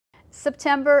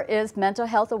September is Mental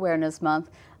Health Awareness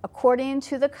Month. According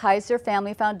to the Kaiser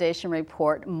Family Foundation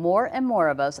report, more and more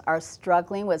of us are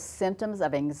struggling with symptoms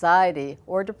of anxiety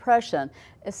or depression,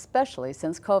 especially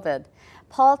since COVID.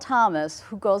 Paul Thomas,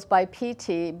 who goes by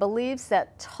PT, believes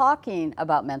that talking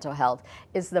about mental health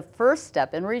is the first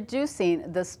step in reducing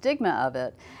the stigma of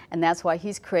it. And that's why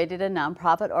he's created a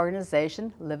nonprofit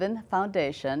organization, Livin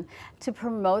Foundation, to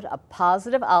promote a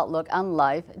positive outlook on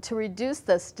life, to reduce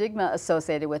the stigma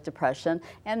associated with depression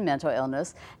and mental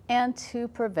illness, and to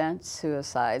prevent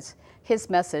suicides. His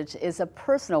message is a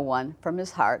personal one from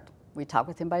his heart. We talk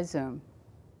with him by Zoom.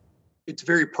 It's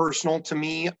very personal to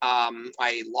me.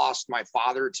 I lost my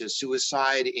father to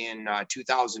suicide in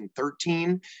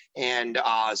 2013, and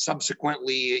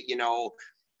subsequently,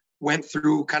 went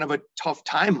through kind of a tough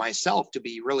time myself, to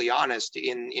be really honest,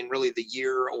 in really the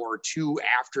year or two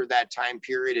after that time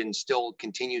period, and still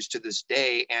continues to this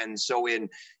day. And so in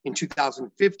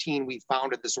 2015, we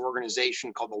founded this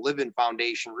organization called the Livin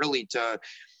Foundation, really to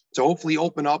hopefully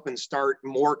open up and start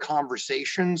more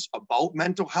conversations about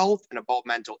mental health and about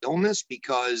mental illness,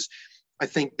 because I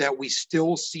think that we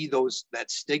still see that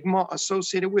stigma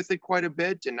associated with it quite a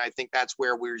bit. And I think that's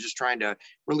where we're just trying to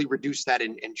really reduce that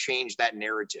and change that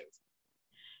narrative.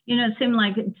 It seemed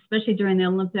like, especially during the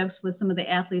Olympics, with some of the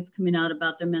athletes coming out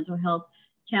about their mental health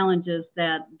challenges,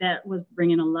 that was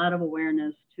bringing a lot of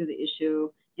awareness to the issue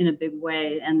in a big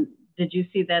way. And did you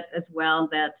see that as well,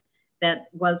 that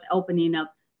was opening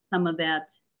up some of that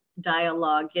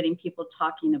dialogue, getting people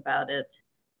talking about it?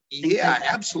 Yeah,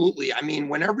 absolutely. I mean,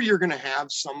 whenever you're going to have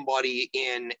somebody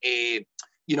in a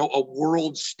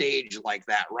world stage like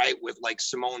that, right, with like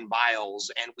Simone Biles,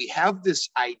 and we have this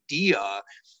idea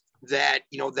that,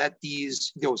 that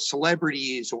these,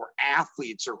 celebrities or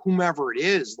athletes or whomever it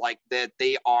is, like that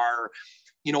they are,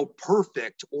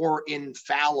 perfect or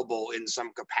infallible in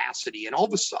some capacity. And all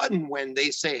of a sudden, when they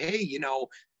say, hey,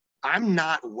 I'm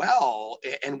not well,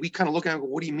 and we kind of look at it,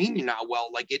 what do you mean you're not well?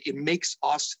 Like it makes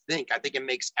us think. I think it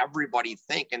makes everybody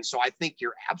think. And so I think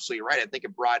you're absolutely right. I think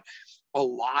it brought a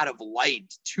lot of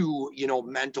light to,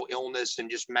 mental illness and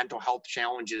just mental health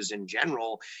challenges in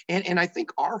general. And I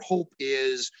think our hope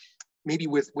is maybe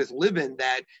with Livin,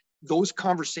 that those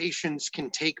conversations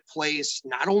can take place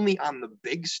not only on the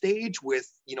big stage with,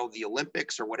 the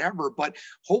Olympics or whatever, but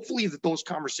hopefully that those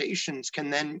conversations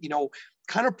can then,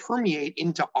 kind of permeate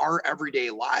into our everyday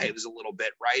lives a little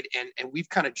bit, right? And we've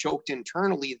kind of joked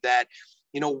internally that,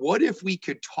 what if we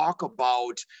could talk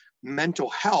about mental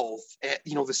health,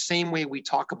 the same way we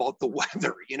talk about the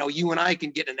weather? You and I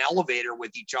can get in an elevator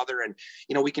with each other and,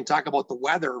 we can talk about the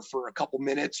weather for a couple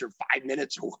minutes or 5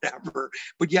 minutes or whatever,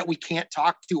 but yet we can't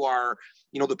talk to our,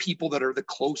 the people that are the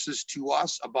closest to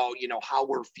us about, how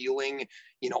we're feeling,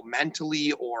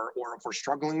 mentally, or if we're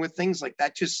struggling with things like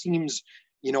that. Just seems,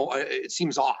 it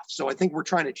seems off. So I think we're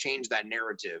trying to change that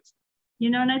narrative.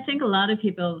 And I think a lot of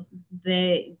people,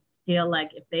 they feel like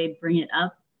if they bring it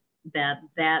up, that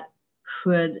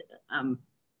could,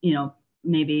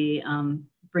 maybe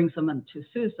bring someone to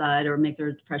suicide or make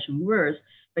their depression worse.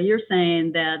 But you're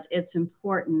saying that it's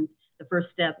important, the first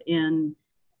step in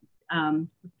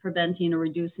preventing or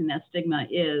reducing that stigma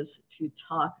is to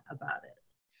talk about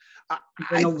it.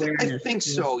 I think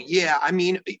so. Yeah. I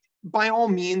mean, by all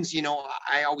means,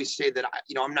 I always say that,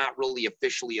 I'm not really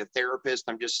officially a therapist.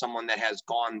 I'm just someone that has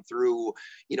gone through,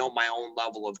 my own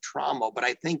level of trauma. But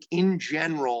I think in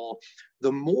general,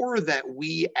 the more that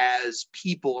we as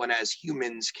people and as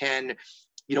humans can,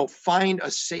 find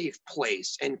a safe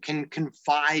place and can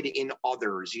confide in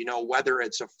others, whether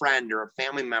it's a friend or a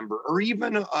family member or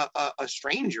even a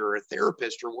stranger or a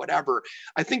therapist or whatever.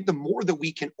 I think the more that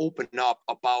we can open up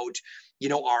about,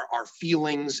 our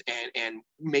feelings and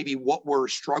maybe what we're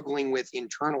struggling with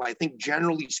internal, I think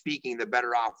generally speaking, the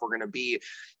better off we're going to be.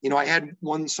 I had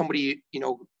somebody,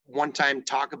 one time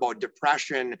talk about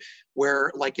depression,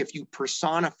 where like if you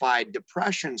personified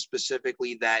depression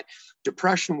specifically, that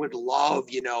depression would love,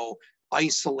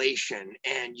 isolation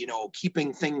and,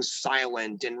 keeping things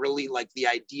silent, and really like the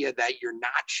idea that you're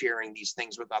not sharing these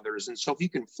things with others. And so if you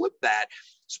can flip that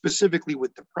specifically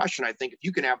with depression, I think if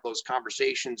you can have those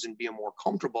conversations and be more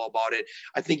comfortable about it,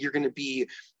 I think you're going to be,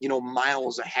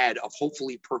 miles ahead of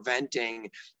hopefully preventing,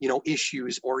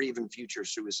 issues or even future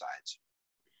suicides.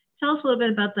 Tell us a little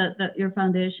bit about your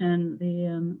foundation,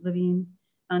 the Livin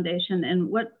Foundation, and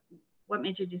what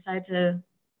made you decide to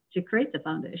create the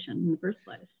foundation in the first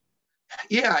place?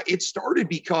 Yeah, it started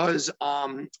because,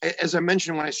 as I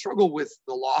mentioned, when I struggled with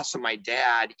the loss of my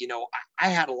dad, I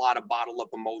had a lot of bottled up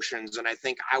emotions, and I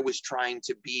think I was trying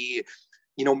to be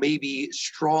maybe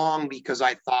strong because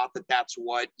I thought that that's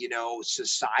what,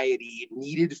 society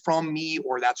needed from me,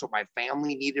 or that's what my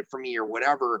family needed from me, or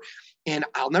whatever. And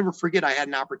I'll never forget, I had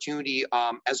an opportunity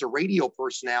as a radio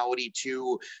personality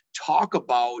to talk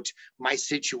about my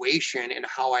situation and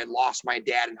how I lost my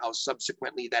dad and how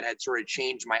subsequently that had sort of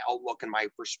changed my outlook and my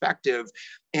perspective.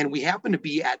 And we happened to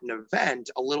be at an event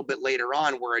a little bit later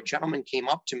on where a gentleman came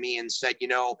up to me and said,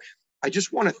 I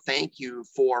just want to thank you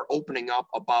for opening up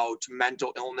about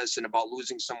mental illness and about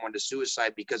losing someone to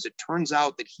suicide, because it turns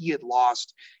out that he had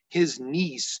lost his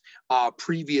niece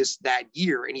previous that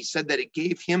year. And he said that it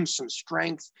gave him some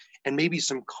strength and maybe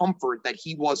some comfort that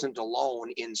he wasn't alone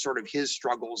in sort of his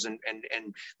struggles and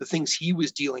the things he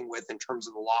was dealing with in terms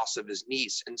of the loss of his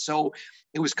niece. And so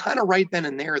it was kind of right then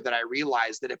and there that I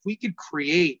realized that if we could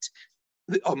create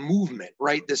a movement,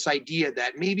 right, this idea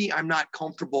that maybe I'm not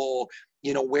comfortable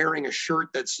wearing a shirt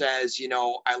that says,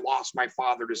 I lost my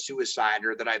father to suicide,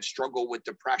 or that I've struggled with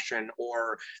depression,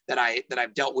 or that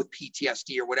I've dealt with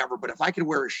PTSD or whatever. But if I could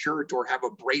wear a shirt or have a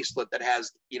bracelet that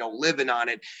has, living on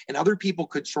it, and other people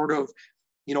could sort of,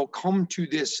 come to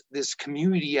this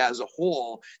community as a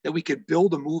whole, that we could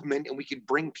build a movement and we could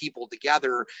bring people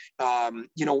together,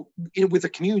 with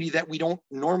a community that we don't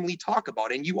normally talk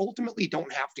about. And you ultimately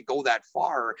don't have to go that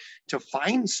far to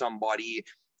find somebody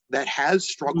that has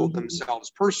struggled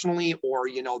themselves personally, or,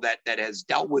 that has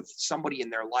dealt with somebody in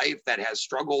their life that has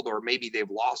struggled, or maybe they've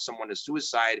lost someone to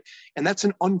suicide. And that's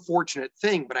an unfortunate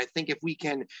thing. But I think if we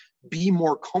can be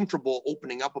more comfortable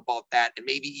opening up about that, and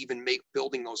maybe even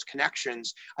building those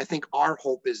connections, I think our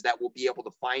hope is that we'll be able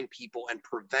to find people and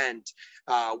prevent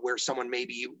where someone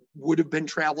maybe would have been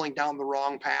traveling down the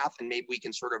wrong path, and maybe we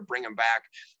can sort of bring them back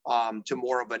to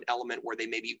more of an element where they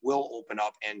maybe will open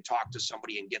up and talk to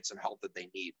somebody and get some help that they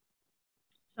need.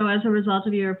 So as a result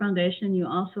of your foundation, you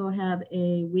also have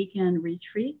a weekend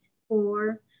retreat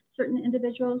for certain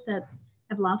individuals that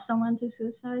have lost someone to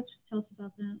suicide. Tell us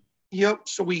about that. Yep.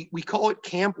 So we call it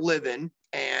Camp Livin'.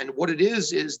 And what it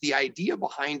is the idea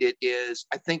behind it is,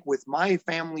 I think with my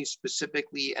family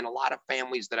specifically, and a lot of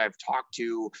families that I've talked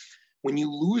to, when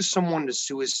you lose someone to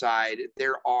suicide,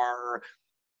 there are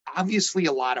obviously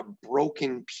a lot of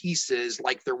broken pieces,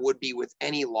 like there would be with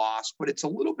any loss, but it's a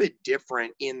little bit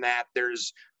different in that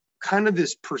there's kind of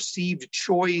this perceived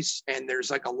choice, and there's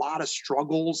like a lot of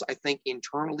struggles, I think,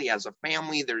 internally as a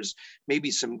family. There's maybe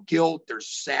some guilt, there's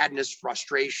sadness,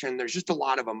 frustration, there's just a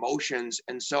lot of emotions.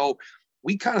 And so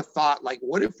we kind of thought, like,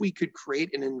 what if we could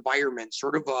create an environment,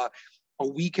 sort of a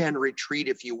weekend retreat,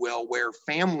 if you will, where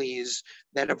families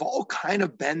that have all kind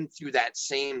of been through that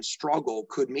same struggle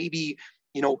could maybe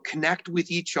connect with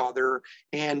each other,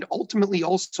 and ultimately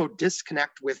also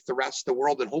disconnect with the rest of the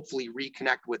world, and hopefully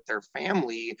reconnect with their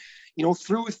family,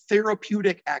 through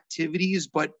therapeutic activities,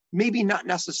 but maybe not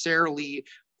necessarily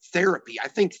therapy. I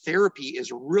think therapy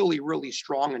is really, really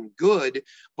strong and good,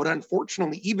 but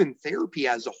unfortunately, even therapy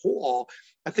as a whole,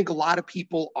 I think a lot of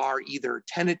people are either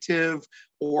tentative,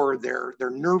 or they're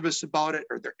nervous about it,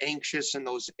 or they're anxious in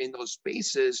those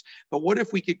spaces. But what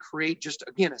if we could create, just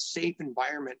again, a safe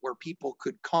environment where people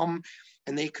could come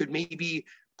and they could maybe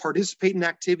participate in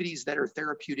activities that are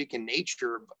therapeutic in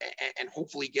nature, and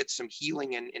hopefully get some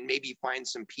healing, and maybe find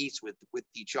some peace with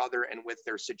each other and with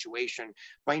their situation.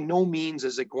 By no means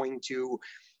is it going to,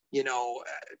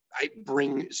 I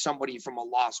bring somebody from a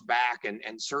loss back,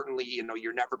 and certainly,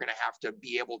 you're never going to have to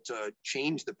be able to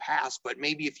change the past, but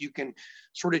maybe if you can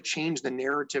sort of change the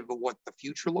narrative of what the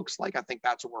future looks like, I think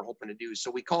that's what we're hoping to do. So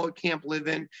we call it Camp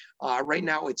Livin'. Right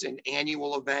now it's an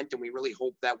annual event, and we really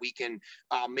hope that we can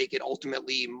make it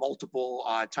ultimately multiple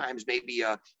times, maybe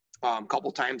a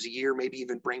couple times a year, maybe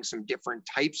even bring some different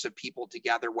types of people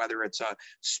together, whether it's a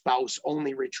spouse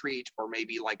only retreat, or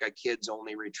maybe like a kids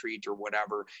only retreat, or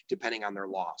whatever, depending on their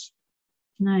loss.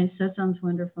 Nice. That sounds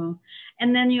wonderful.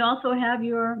 And then you also have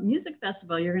your music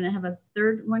festival. You're going to have a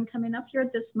third one coming up here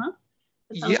this month.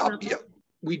 Yeah,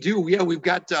 we do. Yeah, we've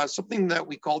got something that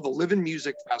we call the Livin'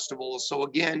 Music Festival. So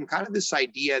again, kind of this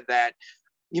idea that,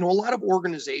 a lot of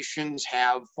organizations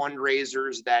have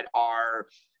fundraisers that are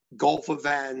golf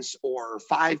events or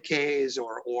 5Ks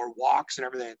or walks and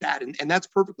everything like that. And that's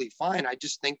perfectly fine. I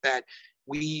just think that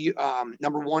we,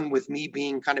 number one, with me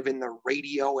being kind of in the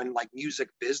radio and like music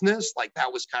business, like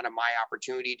that was kind of my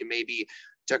opportunity to maybe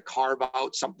to carve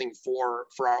out something for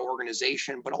our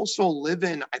organization. But also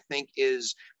Livin', I think,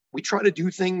 is we try to do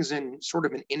things in sort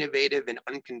of an innovative and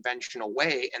unconventional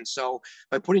way. And so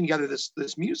by putting together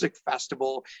this music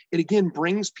festival, it again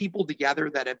brings people together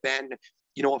that have been,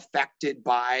 you know, affected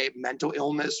by mental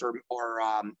illness or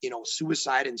you know,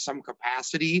 suicide in some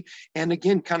capacity. And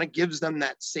again, kind of gives them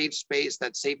that safe space,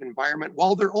 that safe environment,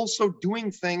 while they're also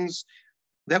doing things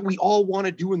that we all want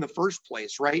to do in the first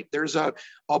place, right? There's a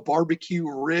barbecue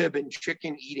rib and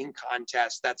chicken eating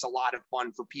contest that's a lot of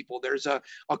fun for people. There's a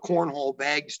cornhole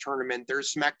bags tournament.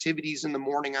 There's some activities in the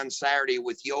morning on Saturday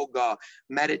with yoga,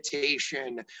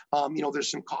 meditation. You know, there's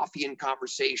some coffee and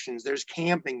conversations. There's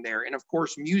camping there, and of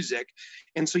course, music.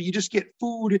 And so you just get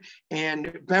food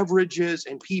and beverages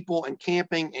and people and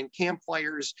camping and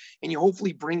campfires, and you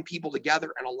hopefully bring people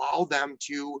together and allow them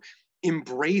to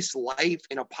embrace life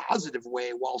in a positive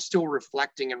way while still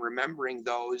reflecting and remembering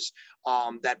those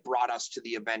that brought us to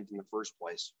the event in the first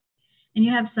place. And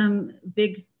you have some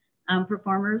big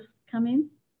performers coming?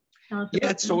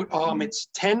 Yeah, so it's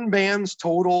 10 bands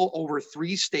total over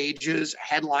 3 stages,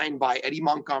 headlined by Eddie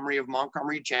Montgomery of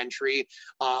Montgomery Gentry.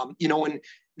 You know, and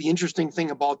the interesting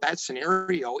thing about that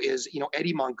scenario is, you know,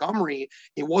 Eddie Montgomery,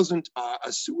 it wasn't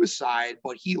a suicide,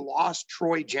 but he lost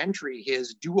Troy Gentry,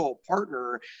 his duo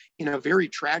partner, in a very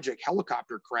tragic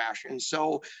helicopter crash. And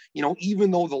so, you know,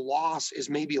 even though the loss is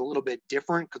maybe a little bit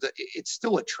different, because it's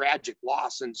still a tragic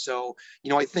loss. And so, you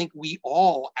know, I think we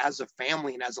all as a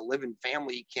family and as a living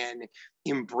family can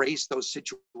embrace those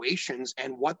situations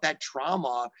and what that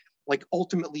trauma, like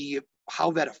ultimately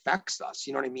how that affects us,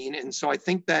 you know what I mean? And so I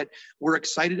think that we're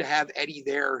excited to have Eddie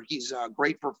there. He's a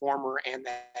great performer, and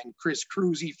then Chris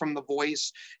Cruzy from The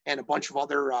Voice, and a bunch of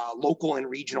other local and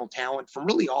regional talent from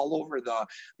really all over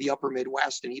the upper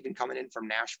Midwest, and even coming in from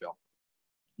Nashville.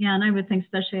 Yeah, and I would think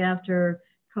especially after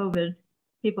COVID,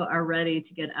 people are ready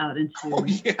to get out into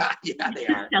they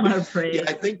are. Celebrate. Yeah,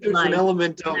 I think there's an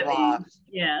element of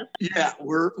yes. Yeah,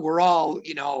 we're all,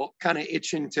 you know, kind of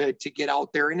itching to get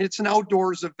out there, and it's an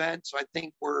outdoors event, so I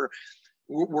think we're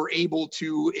able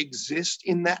to exist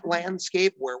in that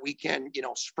landscape where we can, you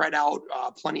know, spread out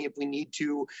plenty if we need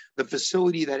to. The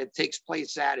facility that it takes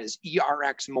place at is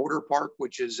ERX Motor Park,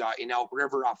 which is in Elk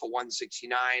River off of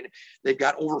 169. They've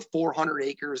got over 400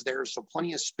 acres there, so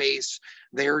plenty of space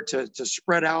there to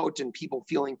spread out and people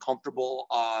feeling comfortable,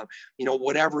 you know,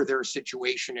 whatever their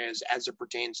situation is as it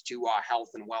pertains to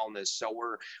health and wellness. So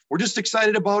we're just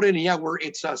excited about it. And yeah,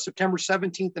 it's September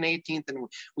 17th and 18th, and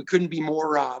we couldn't be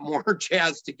more jazzed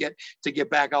to get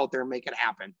back out there and make it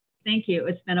happen. Thank you.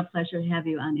 It's been a pleasure to have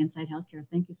you on Inside Healthcare.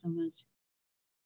 Thank you so much.